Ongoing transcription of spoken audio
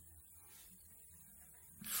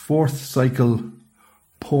Fourth cycle,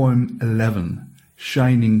 poem 11,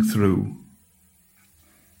 Shining Through.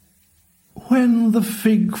 When the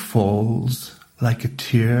fig falls like a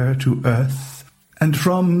tear to earth, and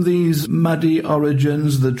from these muddy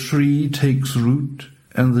origins the tree takes root,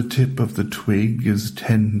 and the tip of the twig is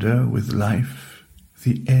tender with life,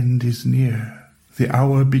 the end is near, the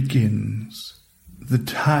hour begins, the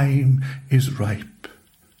time is ripe.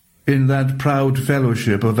 In that proud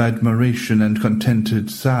fellowship of admiration and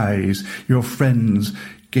contented sighs, your friends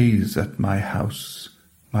gaze at my house,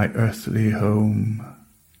 my earthly home.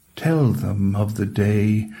 Tell them of the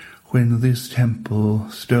day when this temple,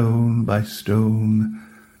 stone by stone,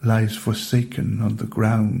 lies forsaken on the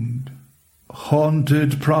ground.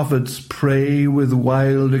 Haunted prophets pray with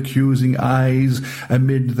wild accusing eyes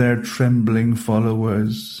amid their trembling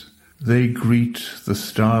followers. They greet the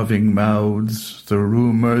starving mouths, the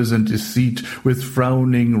rumors and deceit with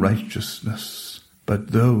frowning righteousness. But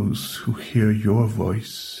those who hear your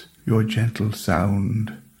voice, your gentle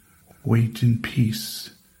sound, wait in peace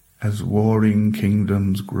as warring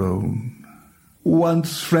kingdoms groan.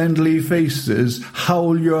 Once friendly faces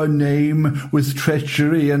howl your name with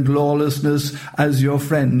treachery and lawlessness as your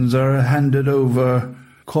friends are handed over,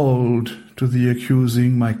 called to the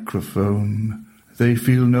accusing microphone. They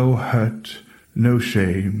feel no hurt, no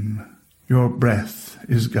shame. Your breath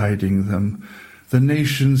is guiding them. The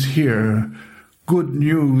nations hear. Good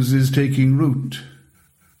news is taking root.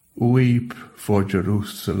 Weep for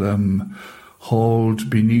Jerusalem, hauled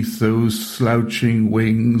beneath those slouching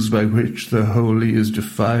wings by which the holy is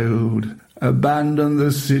defiled. Abandon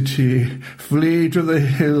the city, flee to the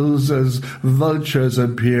hills as vultures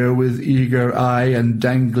appear with eager eye and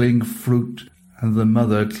dangling fruit. And the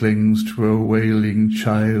mother clings to her wailing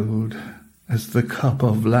child as the cup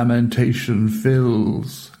of lamentation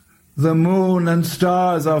fills. The moon and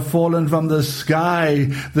stars are fallen from the sky,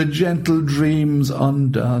 the gentle dreams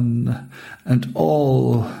undone, and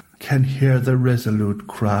all can hear the resolute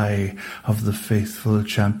cry of the faithful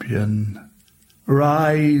champion.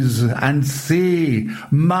 Rise and see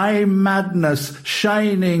my madness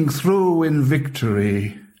shining through in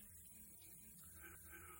victory.